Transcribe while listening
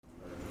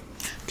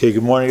Okay,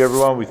 good morning,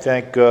 everyone. We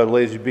thank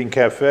Lazy Bean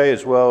Cafe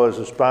as well as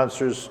the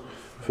sponsors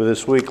for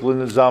this week,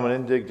 Linden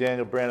Zalman Indig,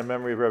 Daniel Brand, in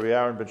memory of Rabbi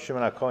Aaron Ben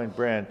Shimon HaKohen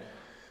Brand.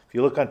 If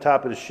you look on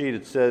top of the sheet,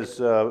 it says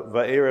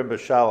Va'erem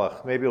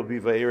B'Shalach. Maybe it'll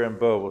be Va'erem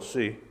Bo. We'll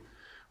see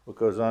what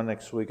goes on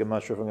next week. I'm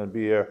not sure if I'm going to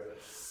be here.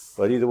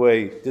 But either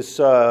way, this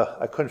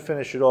I couldn't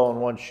finish it all in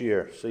one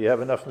year. So you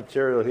have enough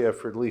material here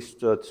for at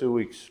least 2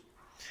 weeks.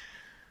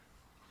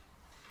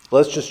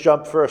 Let's just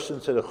jump first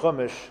into the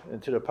Chumash,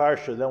 into the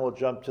Parsha, then we'll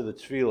jump to the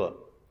Tefillah.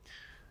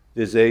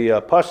 There's a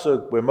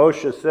pasuk where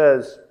Moshe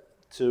says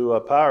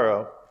to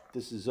Paro,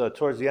 this is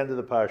towards the end of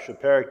the Parsha,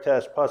 Perek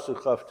Tes,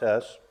 pasuk Chav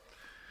Tes,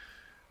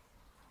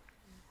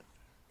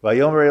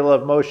 Vayomer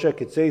Elav Moshe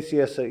Kitzeisi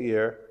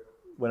Esa'ir,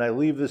 when I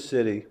leave the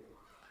city,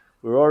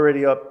 we're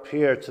already up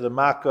here to the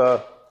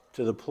Makkah,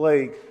 to the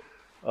plague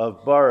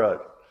of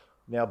Barad.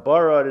 Now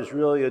Barad is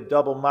really a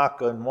double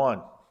Makkah in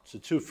one. It's a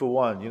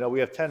 2-for-1. You know, we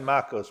have 10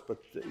 Makkahs, but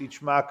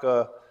each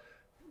Makkah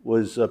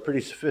was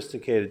pretty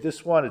sophisticated.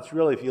 This one, it's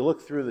really, if you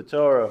look through the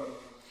Torah,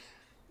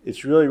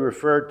 it's really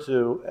referred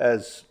to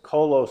as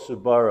Kolos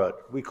Barad.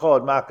 We call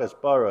it Makas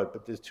Barad,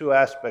 but there's two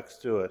aspects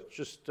to it.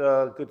 Just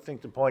a good thing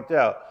to point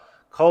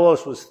out.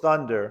 Kolos was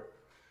thunder,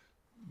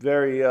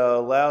 very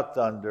loud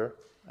thunder,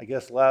 I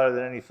guess louder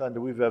than any thunder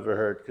we've ever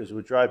heard, because it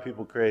would drive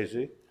people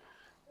crazy.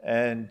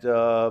 And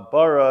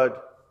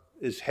Barad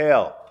is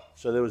hail.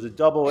 So there was a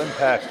double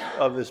impact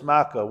of this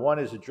Makkah. One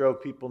is it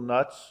drove people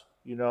nuts.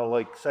 You know,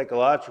 like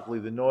psychologically,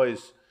 the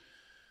noise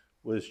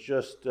was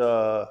just,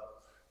 I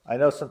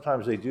know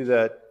sometimes they do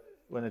that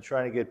when they're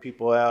trying to get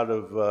people out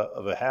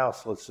of a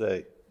house, let's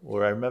say.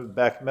 Or I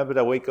remember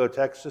that Waco,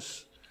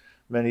 Texas,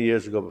 many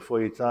years ago,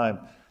 before your time.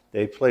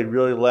 They played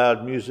really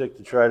loud music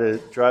to try to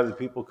drive the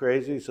people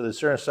crazy. So there's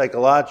certain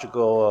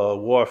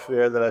psychological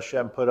warfare that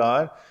Hashem put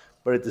on.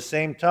 But at the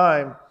same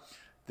time,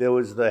 there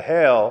was the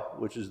hail,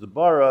 which is the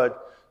barad,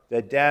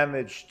 that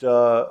damaged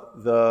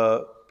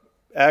the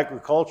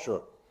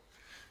agriculture.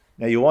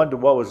 Now you wonder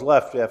what was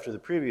left after the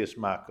previous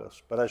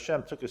Makkos, but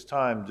Hashem took his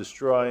time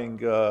destroying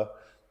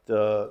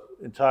the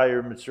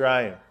entire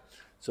Mitzrayim.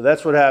 So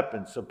that's what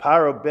happened. So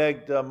Paro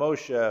begged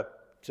Moshe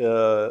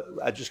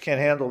I just can't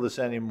handle this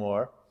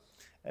anymore.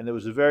 And there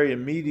was a very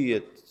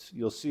immediate,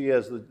 you'll see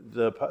as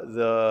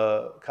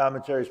the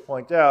commentaries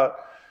point out,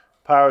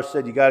 Paro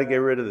said, you got to get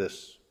rid of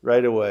this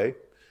right away.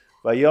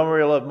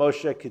 Vayomer Elav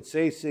Moshe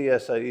Kitzeisi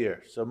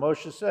Esa'ir. So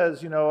Moshe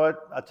says, you know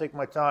what, I'll take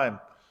my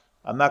time.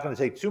 I'm not going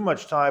to take too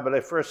much time, but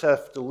I first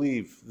have to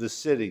leave the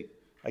city,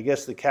 I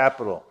guess the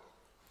capital.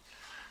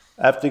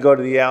 I have to go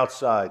to the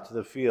outside, to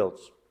the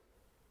fields.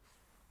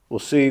 We'll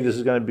see, this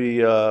is going to be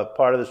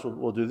part of this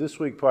we'll do this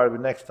week, part of it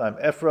next time.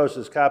 Ephros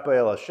is Kappa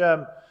El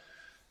Hashem,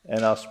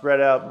 and I'll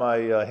spread out my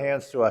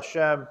hands to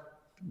Hashem.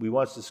 We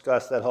once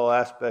discussed that whole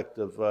aspect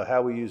of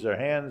how we use our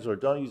hands or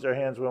don't use our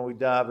hands when we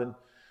daven,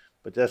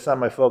 but that's not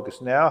my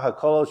focus now.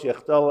 HaKolos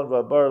Yechdalan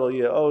V'Abar Lo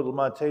Ye'od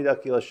L'man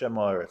Teidach Il Hashem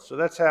Haaretz. So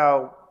that's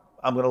how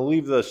I'm going to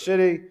leave the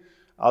city,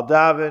 I'll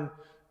daven,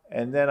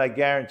 and then I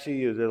guarantee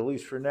you that at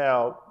least for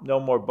now, no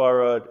more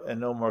barad and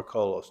no more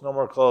kolos. No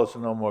more kolos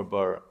and no more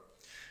barad.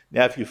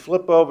 Now if you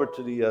flip over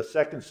to the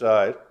second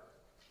side,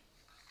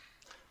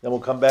 then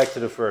we'll come back to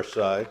the first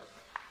side.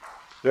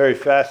 Very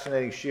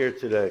fascinating shir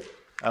today.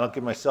 I don't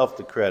give myself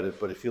the credit,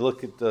 but if you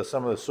look at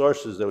some of the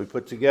sources that we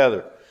put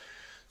together.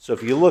 So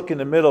if you look in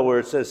the middle where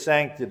it says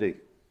sanctity,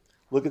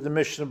 look at the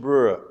Mishnah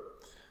Berurah.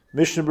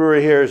 Mishnah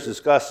Berurah here is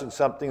discussing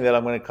something that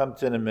I'm going to come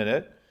to in a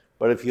minute.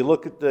 But if you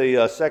look at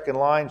the second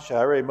line,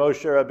 Shaharei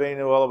Moshe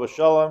Rabbeinu Olav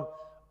Shalom,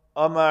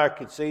 Amar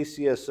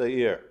Kitzeisi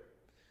Esa'ir.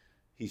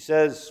 He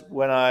says,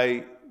 when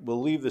I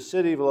will leave the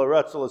city,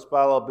 V'laratzel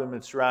Espalal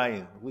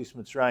b'Mitzrayim, at least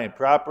Mitzrayim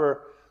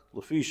proper,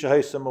 L'fi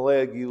Shahisa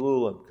Malaya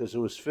Gilulim, because it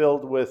was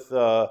filled with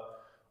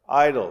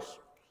idols,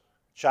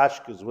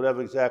 tchotchkes,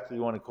 whatever exactly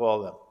you want to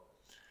call them.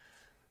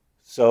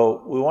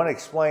 So we want to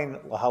explain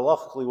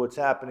halachically what's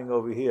happening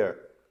over here.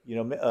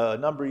 You know, a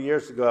number of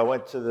years ago, I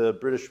went to the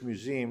British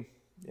Museum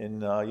in,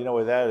 you know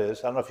where that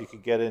is. I don't know if you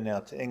could get in now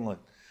to England,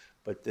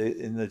 but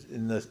in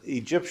the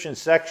Egyptian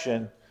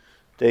section,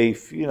 they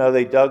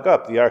dug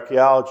up, the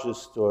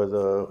archaeologist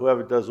or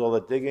whoever does all the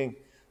digging,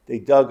 they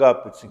dug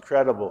up. It's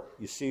incredible.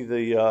 You see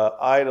the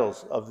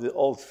idols of the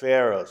old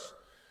pharaohs,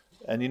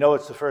 and you know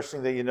what's the first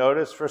thing that you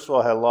notice? First of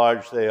all, how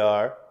large they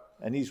are,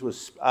 and these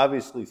was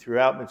obviously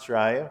throughout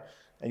Mitzrayim,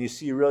 and you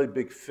see a really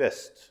big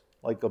fist.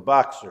 Like a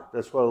boxer.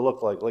 That's what it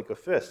looked like a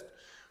fist,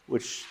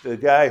 which the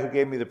guy who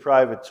gave me the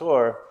private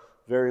tour,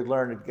 very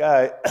learned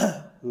guy,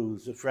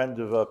 who's a friend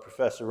of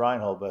Professor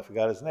Reinhold, but I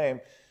forgot his name,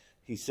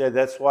 he said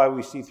that's why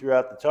we see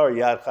throughout the Torah,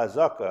 Yad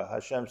Chazaka,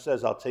 Hashem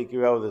says, I'll take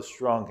you out with a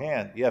strong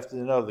hand. You have to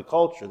know the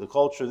culture. The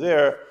culture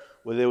there,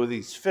 where there were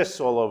these fists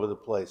all over the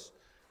place.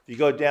 If you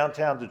go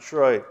downtown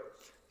Detroit,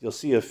 you'll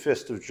see a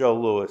fist of Joe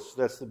Louis.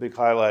 That's the big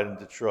highlight in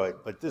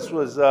Detroit. But this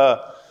was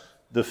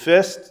the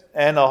fist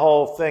and the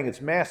whole thing.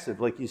 It's massive.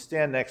 Like you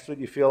stand next to it,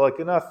 you feel like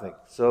a nothing.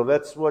 So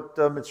that's what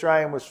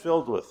Mitzrayim was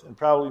filled with, and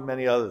probably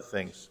many other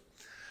things.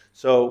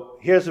 So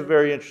here's a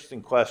very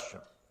interesting question.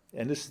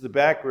 And this is the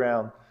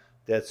background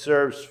that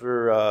serves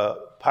for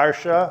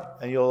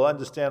Parsha, and you'll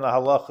understand the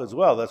halacha as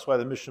well. That's why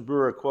the Mishnah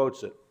Berurah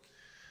quotes it.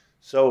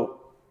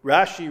 So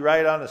Rashi,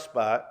 right on the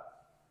spot,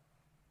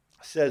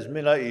 says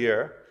Mina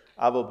Ir,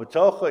 Avo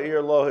B'tocha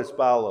Ir Lo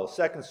Hisbalo.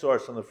 Second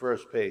source on the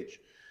first page.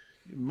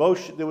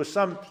 Moshe, there was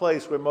some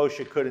place where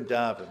Moshe couldn't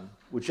daven.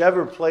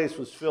 Whichever place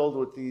was filled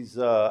with these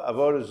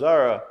avodah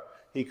zarah,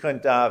 he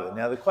couldn't daven.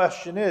 Now the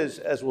question is,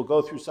 as we'll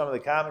go through some of the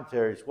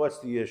commentaries, what's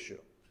the issue?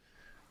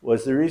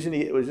 Was the reason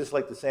it was just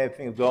like the same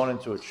thing of going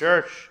into a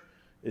church?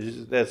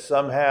 Is that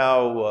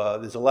somehow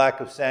there's a lack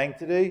of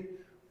sanctity?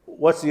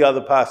 What's the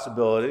other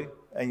possibility?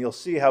 And you'll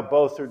see how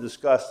both are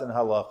discussed in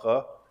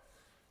halacha.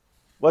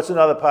 What's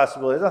another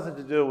possibility? It has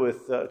nothing to do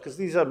with, because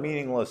these are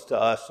meaningless to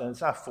us, and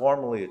it's not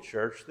formally a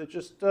church. They're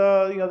just,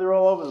 they're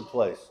all over the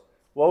place.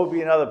 What would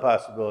be another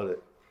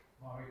possibility?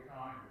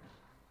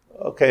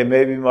 Okay,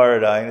 maybe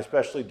Maradayin,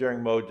 especially during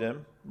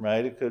Modim,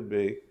 right? It could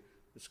be.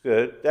 It's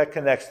good. That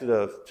connects to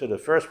the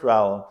first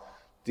problem.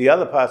 The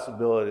other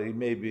possibility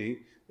maybe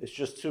it's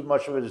just too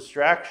much of a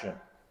distraction.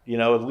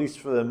 At least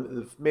for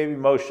them, maybe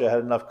Moshe had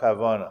enough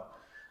kavanah.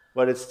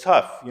 But it's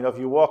tough. If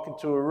you walk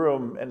into a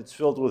room and it's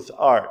filled with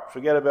art,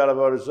 forget about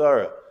avodah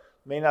zarah. It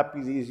may not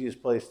be the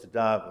easiest place to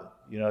daven.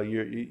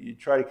 You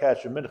try to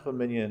catch a mincha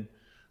minyan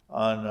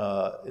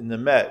in the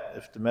Met,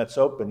 if the Met's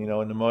open,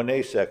 in the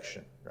Monet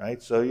section,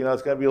 right? So,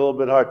 it's going to be a little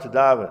bit hard to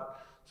daven.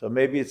 So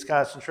maybe it's a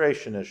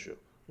concentration issue.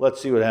 Let's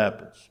see what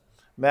happens.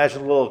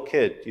 Imagine a little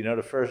kid,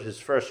 his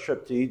first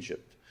trip to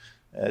Egypt.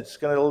 It's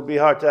going to be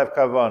hard to have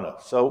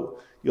kavanah. So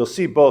you'll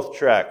see both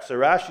tracks. So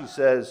Rashi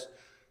says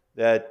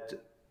that,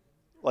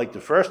 like the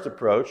first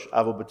approach,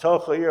 Avo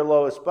B'tocha Ir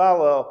Lo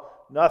Hispalo,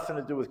 nothing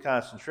to do with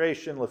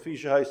concentration.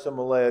 Lefisha Haisa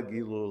Malaya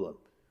Gilulim.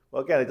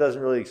 Well, again, it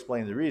doesn't really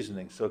explain the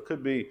reasoning, so it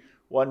could be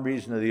one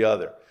reason or the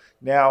other.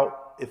 Now,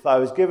 if I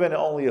was given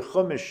only a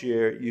chumash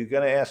here, you're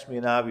going to ask me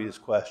an obvious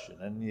question,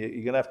 and you're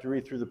going to have to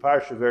read through the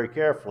parsha very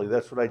carefully.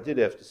 That's what I did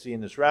after seeing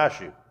this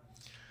Rashi.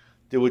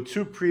 There were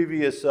two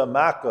previous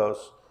makos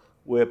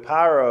where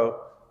Paro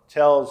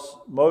tells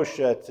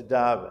Moshe to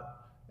daven.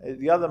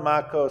 The other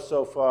makos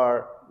so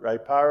far,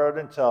 right? Paro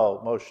didn't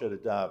tell Moshe to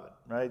daven,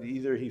 right?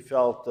 Either he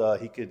felt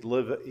he could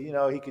live,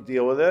 he could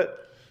deal with it,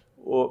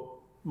 or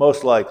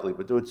most likely.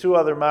 But there are two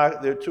other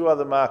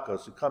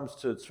makos. It comes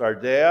to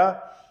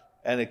Tzfardea,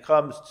 and it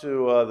comes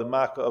to the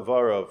Makkah of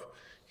Arov.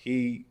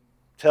 He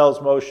tells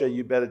Moshe,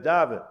 you better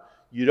daven.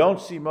 You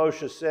don't see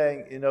Moshe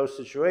saying in those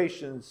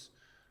situations,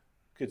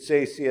 could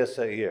say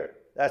Siyasa'ir.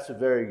 That's a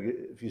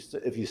very,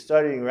 if you're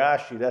studying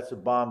Rashi, that's a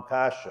bomb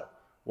kasha.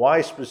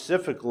 Why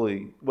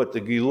specifically? What, the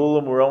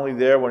Gilulim were only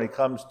there when it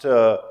comes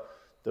to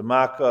the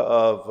Makkah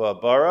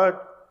of Barad,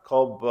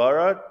 called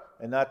Barad,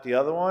 and not the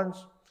other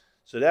ones?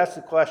 So that's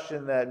the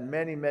question that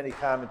many, many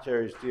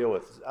commentaries deal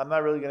with. I'm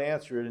not really going to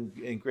answer it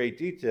in great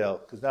detail,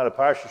 because it's not a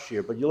Parsha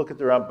Shir, but you look at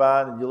the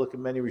Ramban and you look at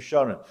many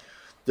Rishonim.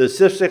 The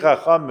Sifsei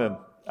Chachamim,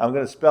 I'm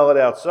going to spell it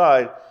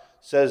outside,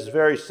 says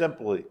very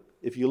simply,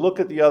 if you look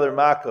at the other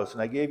Makos,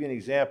 and I gave you an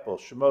example,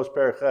 Shemos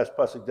Periches,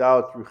 Pasuk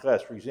Dalet through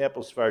Ches, for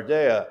example,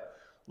 Sfardea,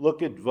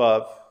 look at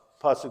Vav,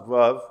 Pasuk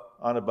Vav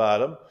on the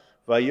bottom,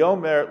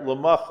 Vayomer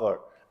L'machar.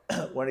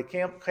 When it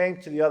came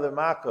to the other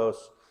Makos,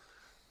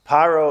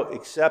 Paro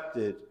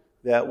accepted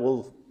that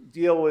we'll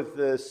deal with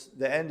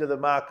the end of the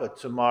Makkah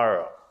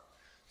tomorrow.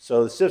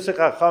 So the Sifsei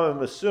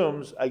Chachamim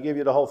assumes, I give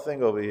you the whole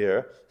thing over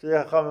here,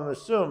 Sifsei Chachamim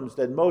assumes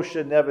that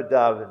Moshe never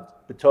davened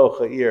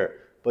B'tocha Ir,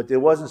 but there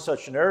wasn't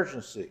such an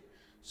urgency.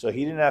 So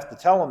he didn't have to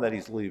tell him that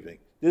he's leaving.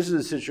 This is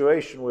a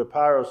situation where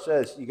Paro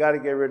says, you got to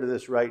get rid of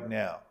this right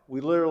now. We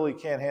literally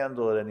can't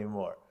handle it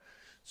anymore.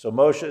 So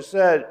Moshe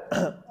said,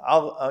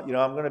 I'm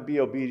going to be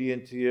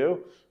obedient to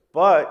you,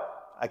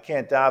 but I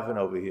can't daven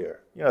over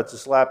here. It's a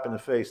slap in the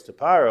face to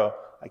Paro.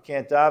 I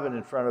can't daven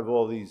in front of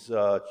all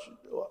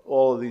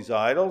of these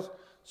idols.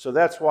 So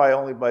that's why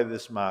only by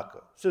this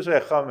makkah.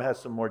 Sifsei Chachamim has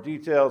some more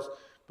details,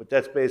 but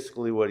that's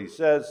basically what he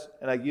says,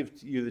 and I give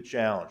to you the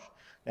challenge.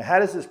 Now, how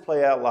does this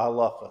play out la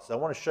halacha? So I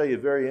want to show you a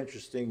very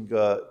interesting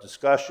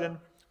discussion.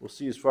 We'll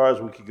see as far as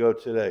we could go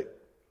today.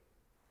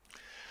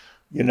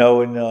 In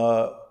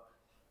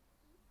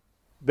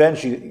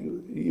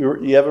Benji,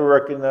 you ever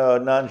work in a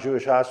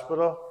non-Jewish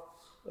hospital?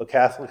 A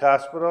Catholic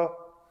hospital?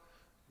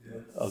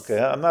 Yes. Okay,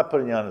 I'm not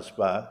putting you on the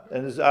spot,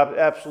 and there's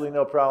absolutely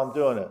no problem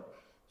doing it.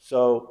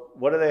 So,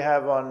 what do they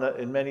have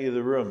in many of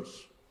the rooms?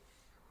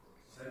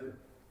 Salem.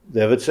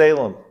 They have a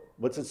Salem.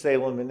 What's a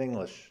Salem in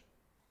English?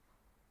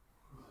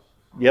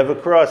 You have a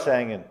cross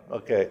hanging.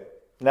 Okay.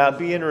 Now, I'm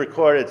being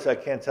recorded, so I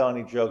can't tell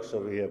any jokes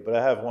over here, but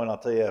I have one. I'll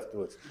tell you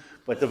afterwards.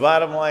 But the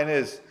bottom line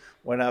is,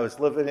 when I was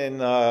living in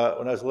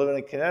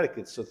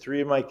Connecticut, so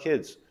 3 of my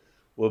kids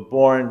were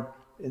born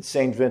in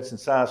St.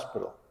 Vincent's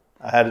Hospital.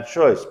 I had a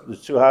choice.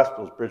 There's 2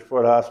 hospitals,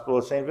 Bridgeport Hospital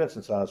and St.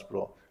 Vincent's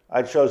Hospital.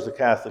 I chose the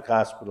Catholic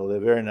hospital. They're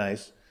very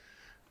nice.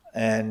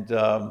 And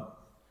I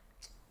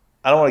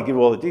don't want to give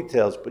all the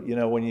details, but,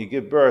 when you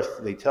give birth,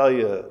 they tell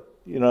you,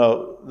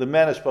 the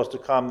men are supposed to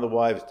calm the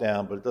wives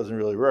down, but it doesn't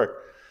really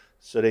work.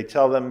 So they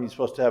tell them you're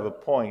supposed to have a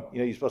point.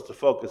 You're supposed to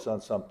focus on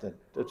something.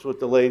 That's what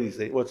the ladies,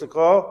 what's it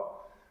called?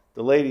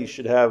 the lady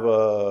should have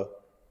the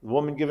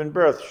woman giving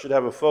birth should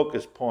have a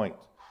focus point.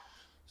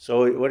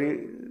 So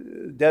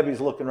Debbie's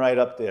looking right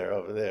up there,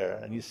 over there,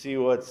 and you see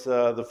what's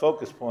the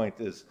focus point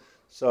is.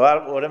 So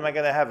what am I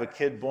going to have a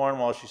kid born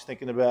while she's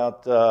thinking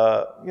about,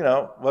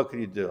 what could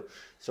you do?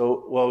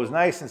 So what was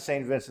nice in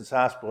St. Vincent's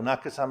Hospital,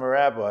 not because I'm a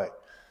rabbi,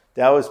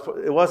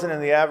 it wasn't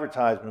in the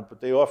advertisement, but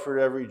they offered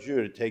every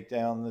Jew to take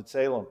down the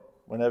tzelem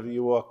whenever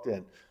you walked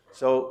in.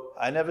 So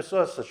I never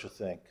saw such a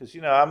thing, because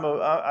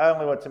I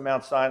only went to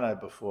Mount Sinai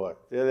before.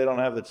 There they don't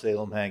have the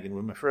tzelem hanging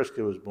when my first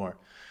kid was born,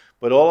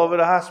 but all over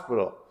the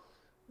hospital,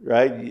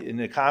 right, in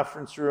the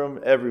conference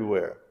room,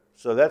 everywhere.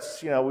 So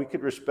that's, we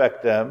could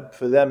respect them.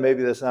 For them,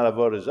 maybe that's not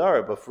avodah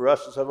zarah, but for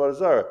us, it's avodah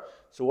zarah.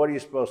 So what are you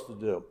supposed to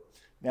do?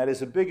 Now,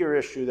 there's a bigger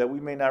issue that we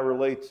may not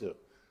relate to.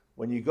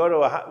 When you go to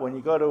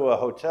a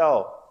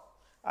hotel,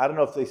 I don't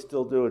know if they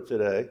still do it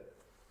today,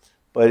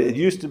 but it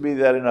used to be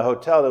that in a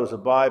hotel there was a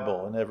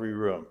Bible in every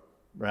room,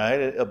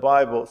 right? A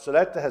Bible. So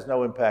that has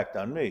no impact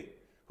on me.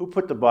 Who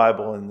put the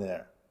Bible in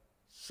there?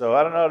 So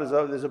I don't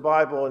know. There's a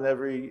Bible in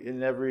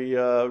every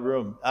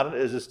room.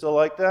 Is it still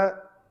like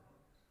that?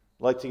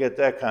 I'd like to get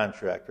that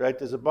contract, right?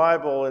 There's a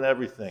Bible in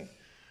everything.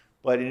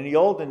 But in the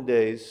olden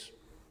days,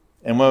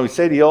 and when we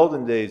say the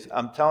olden days,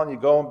 I'm telling you,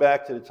 going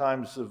back to the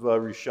times of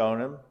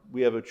Rishonim,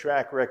 we have a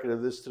track record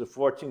of this to the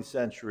 14th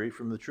century,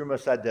 from the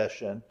Trumas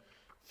Hadeshen,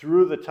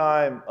 through the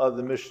time of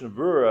the Mishnah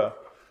Berurah,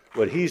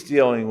 what he's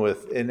dealing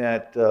with in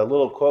that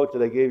little quote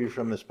that I gave you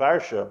from this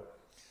parsha.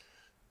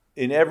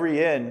 In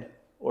every inn,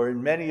 or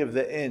in many of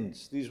the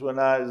inns, this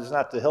is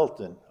not the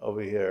Hilton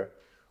over here,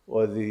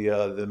 or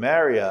the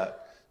Marriott,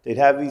 they'd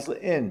have these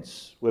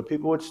inns where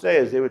people would stay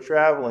as they were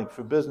traveling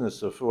for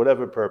business or for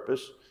whatever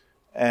purpose.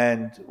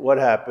 And what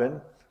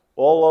happened?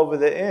 All over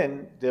the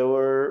inn, there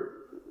were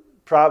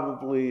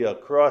probably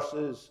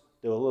crosses,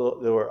 there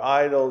were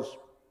idols.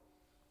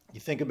 You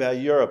think about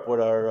Europe,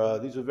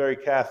 these are very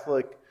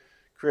Catholic,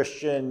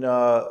 Christian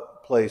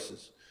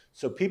places.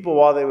 So people,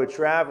 while they were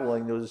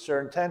traveling, there was a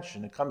certain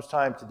tension. It comes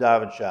time to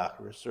daven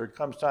Shacharis, or it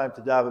comes time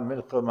to daven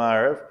Mincha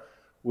Ma'ariv.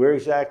 Where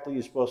exactly are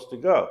you supposed to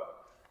go?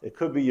 It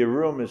could be your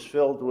room is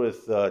filled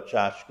with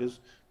tchotchkes.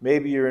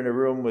 Maybe you're in a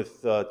room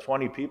with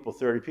 20 people,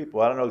 30 people.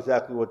 I don't know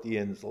exactly what the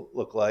inns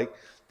look like.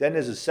 Then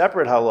there's a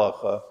separate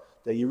halacha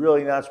that you're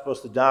really not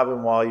supposed to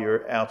daven while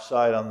you're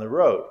outside on the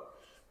road.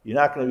 You're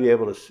not going to be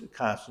able to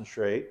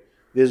concentrate.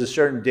 There's a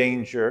certain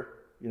danger.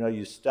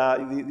 You stop.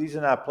 These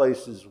are not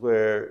places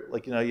where,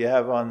 you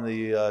have on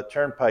the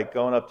turnpike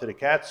going up to the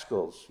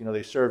Catskills.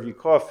 They serve you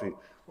coffee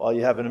while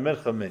you're having a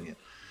mincha minyan,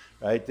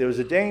 right? There was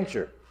a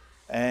danger.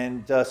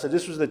 And so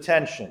this was the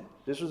tension.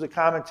 This was a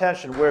common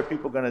tension. Where are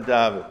people going to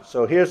daven?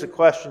 So here's a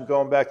question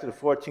going back to the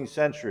 14th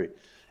century.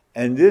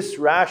 And this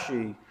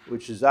Rashi,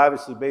 which is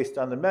obviously based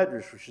on the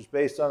Medrash, which is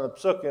based on the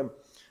Psukim,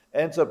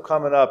 ends up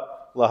coming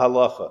up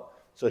lahalacha.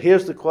 So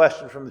here's the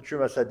question from the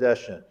Trumas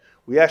Hadeshen.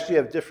 We actually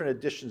have different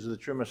editions of the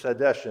Trumas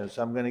Hadeshen,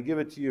 so I'm going to give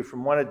it to you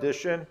from one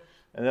edition,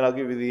 and then I'll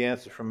give you the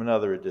answer from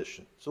another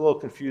edition. It's a little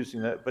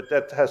confusing, but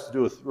that has to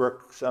do with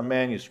works on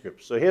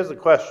manuscripts. So here's the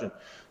question.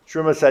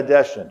 Trumas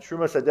Hadeshen.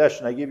 Trumas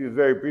Hadeshen, I give you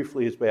very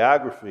briefly his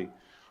biography,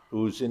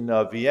 who's in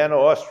Vienna,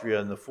 Austria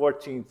in the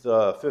 14th,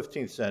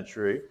 15th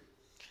century.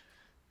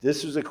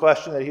 This was a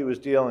question that he was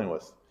dealing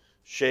with.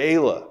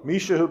 She'ela,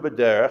 Mishahu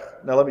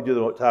B'derech. Now let me do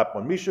the top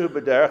one. Mishahu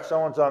B'derech,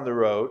 someone's on the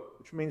road,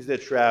 which means they're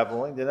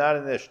traveling. They're not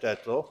in their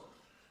shtetl.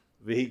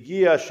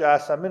 V'higia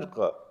shas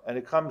mincha, and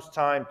it comes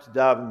time to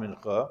daven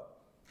mincha.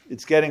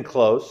 It's getting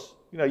close.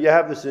 You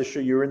have this issue.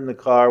 You're in the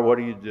car. What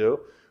do?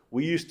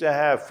 We used to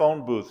have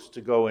phone booths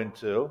to go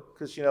into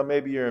because,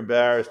 maybe you're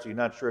embarrassed. You're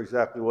not sure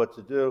exactly what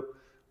to do.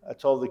 I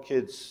told the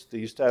kids they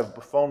used to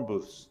have phone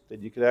booths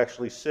that you could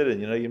actually sit in.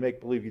 You make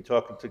believe you're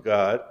talking to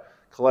God,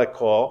 collect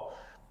call.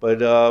 But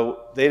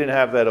they didn't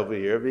have that over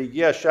here.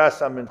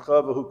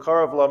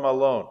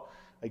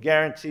 I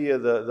guarantee you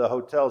the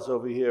hotels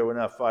over here were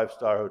not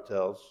 5-star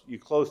hotels.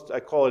 I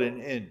call it an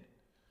inn,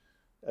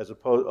 as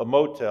opposed a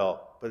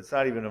motel, but it's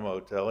not even a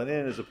motel. An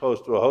inn as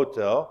opposed to a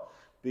hotel.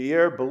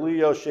 Be'er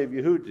B'liyo Shev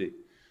Yehudi,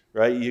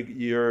 right?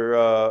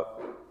 You're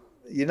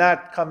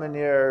not coming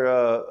near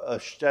a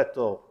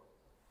shtetl.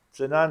 It's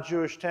a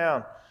non-Jewish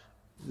town.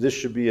 This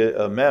should be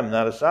a mem,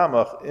 not a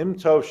samach. Im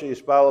tov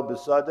sheyispala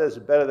b'sadeh. Is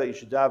it better that you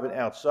should daven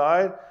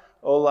outside?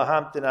 O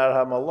lahamtin ad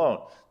hamalon.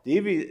 The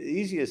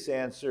easiest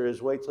answer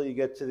is wait till you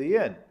get to the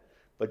inn.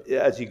 But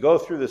as you go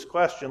through this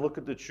question, look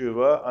at the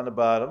tshuva on the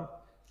bottom.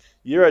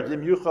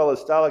 Yiradim yuchal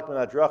estalik min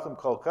hadrachim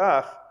kol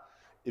kach.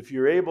 If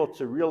you're able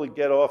to really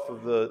get off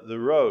of the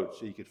road,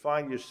 so you could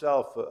find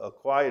yourself a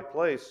quiet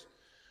place,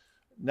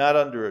 not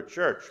under a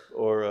church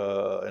or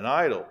an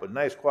idol, but a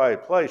nice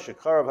quiet place, that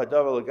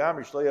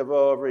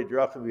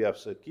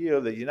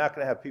you're not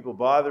going to have people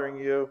bothering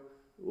you,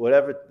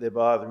 whatever they're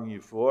bothering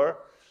you for.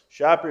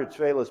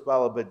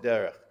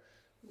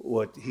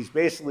 What he's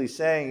basically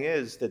saying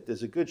is that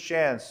there's a good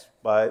chance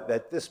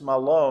that this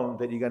malone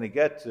that you're going to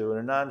get to in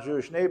a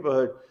non-Jewish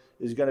neighborhood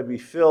is going to be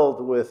filled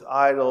with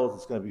idols,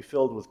 it's going to be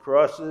filled with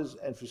crosses,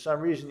 and for some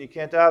reason you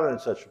can't daven in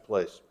such a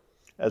place,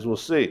 as we'll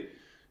see.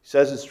 He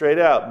says it straight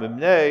out.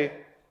 Mimnei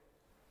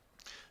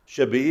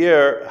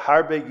Shabeir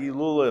Harbe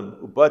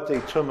Gilulim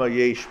Ubate Tuma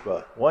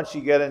Yeshba. Once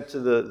you get into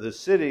the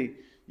city,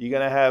 you're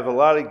going to have a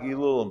lot of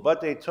Gilulim.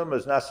 Bate Tuma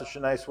is not such a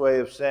nice way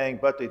of saying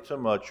Bate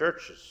Tuma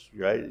churches,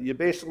 right? You're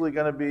basically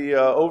going to be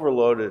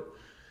overloaded.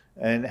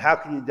 And how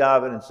can you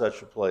daven in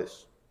such a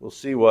place? We'll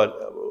see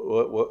what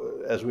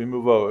as we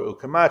move over.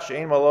 Ukamacha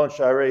Ein Malon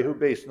Sharei Hu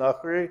Beis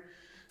Nachri.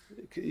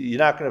 You're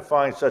not going to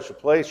find such a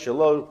place.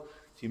 Shalo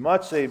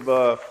Timatse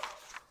Ba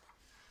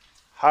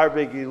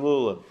Harbe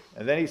Gilulim.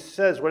 And then he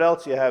says, what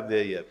else you have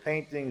there? You have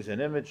paintings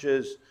and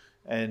images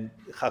and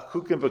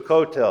Chakukim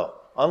Bekotel.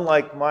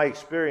 Unlike my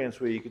experience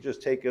where you could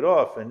just take it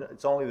off and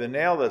it's only the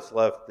nail that's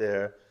left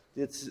there,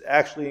 it's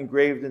actually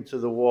engraved into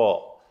the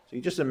wall. So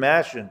you just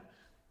imagine,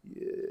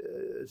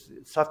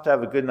 it's tough to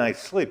have a good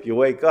night's sleep. You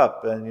wake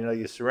up and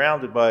you're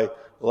surrounded by a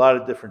lot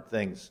of different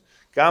things.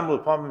 So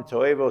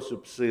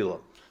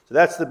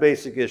that's the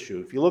basic issue.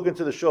 If you look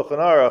into the Shulchan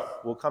Aruch,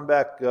 we'll come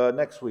back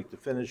next week to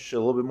finish a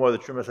little bit more of the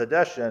Trumas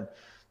Hadeshen.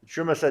 The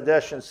Trumas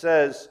Hadeshen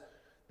says,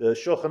 the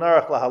Shulchan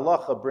Aruch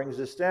LaHalacha brings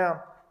this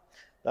down.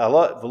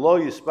 V'lo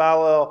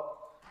yispalel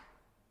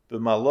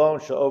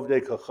b'malon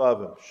she'ovdei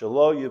kochavim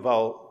shelo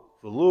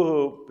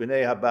yivalveluhu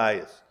b'nei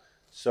habayis.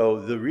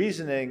 So the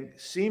reasoning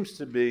seems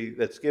to be,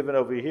 that's given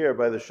over here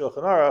by the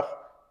Shulchan Aruch,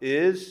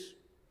 is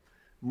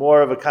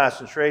more of a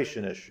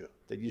concentration issue.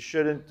 That you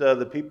shouldn't,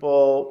 the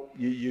people,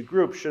 your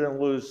group shouldn't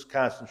lose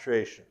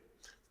concentration.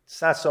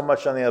 It's not so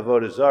much on the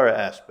Avodah Zarah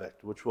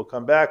aspect, which we'll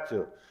come back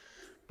to.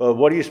 But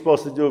what are you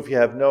supposed to do if you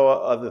have no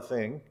other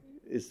thing?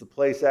 Is the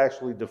place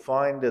actually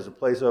defined as a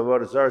place of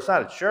Avodah Zarah? It's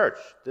not a church.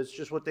 That's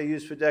just what they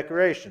use for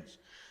decorations.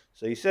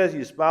 So he says,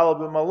 Yispalo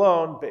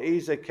b'malon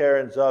be'eza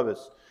keren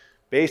zavis.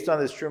 Based on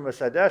this Trumas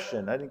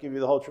Hadeshen, I didn't give you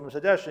the whole Trumas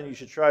Hadeshen, you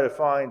should try to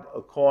find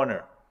a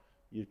corner.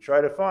 You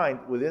try to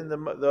find within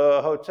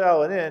the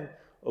hotel and inn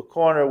a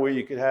corner where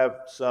you could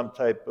have some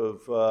type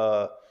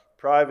of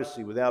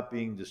privacy without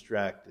being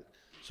distracted.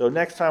 So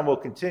next time we'll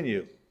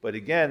continue. But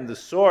again, the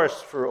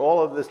source for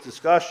all of this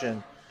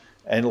discussion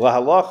and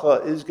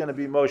lahalacha is going to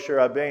be Moshe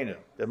Rabbeinu.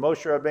 That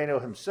Moshe Rabbeinu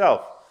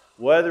himself,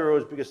 whether it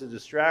was because of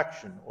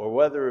distraction or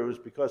whether it was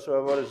because of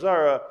Avodah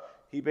Zarah,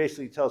 he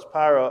basically tells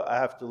Paro, I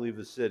have to leave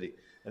the city.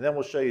 And then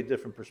we'll show you a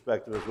different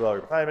perspective as well.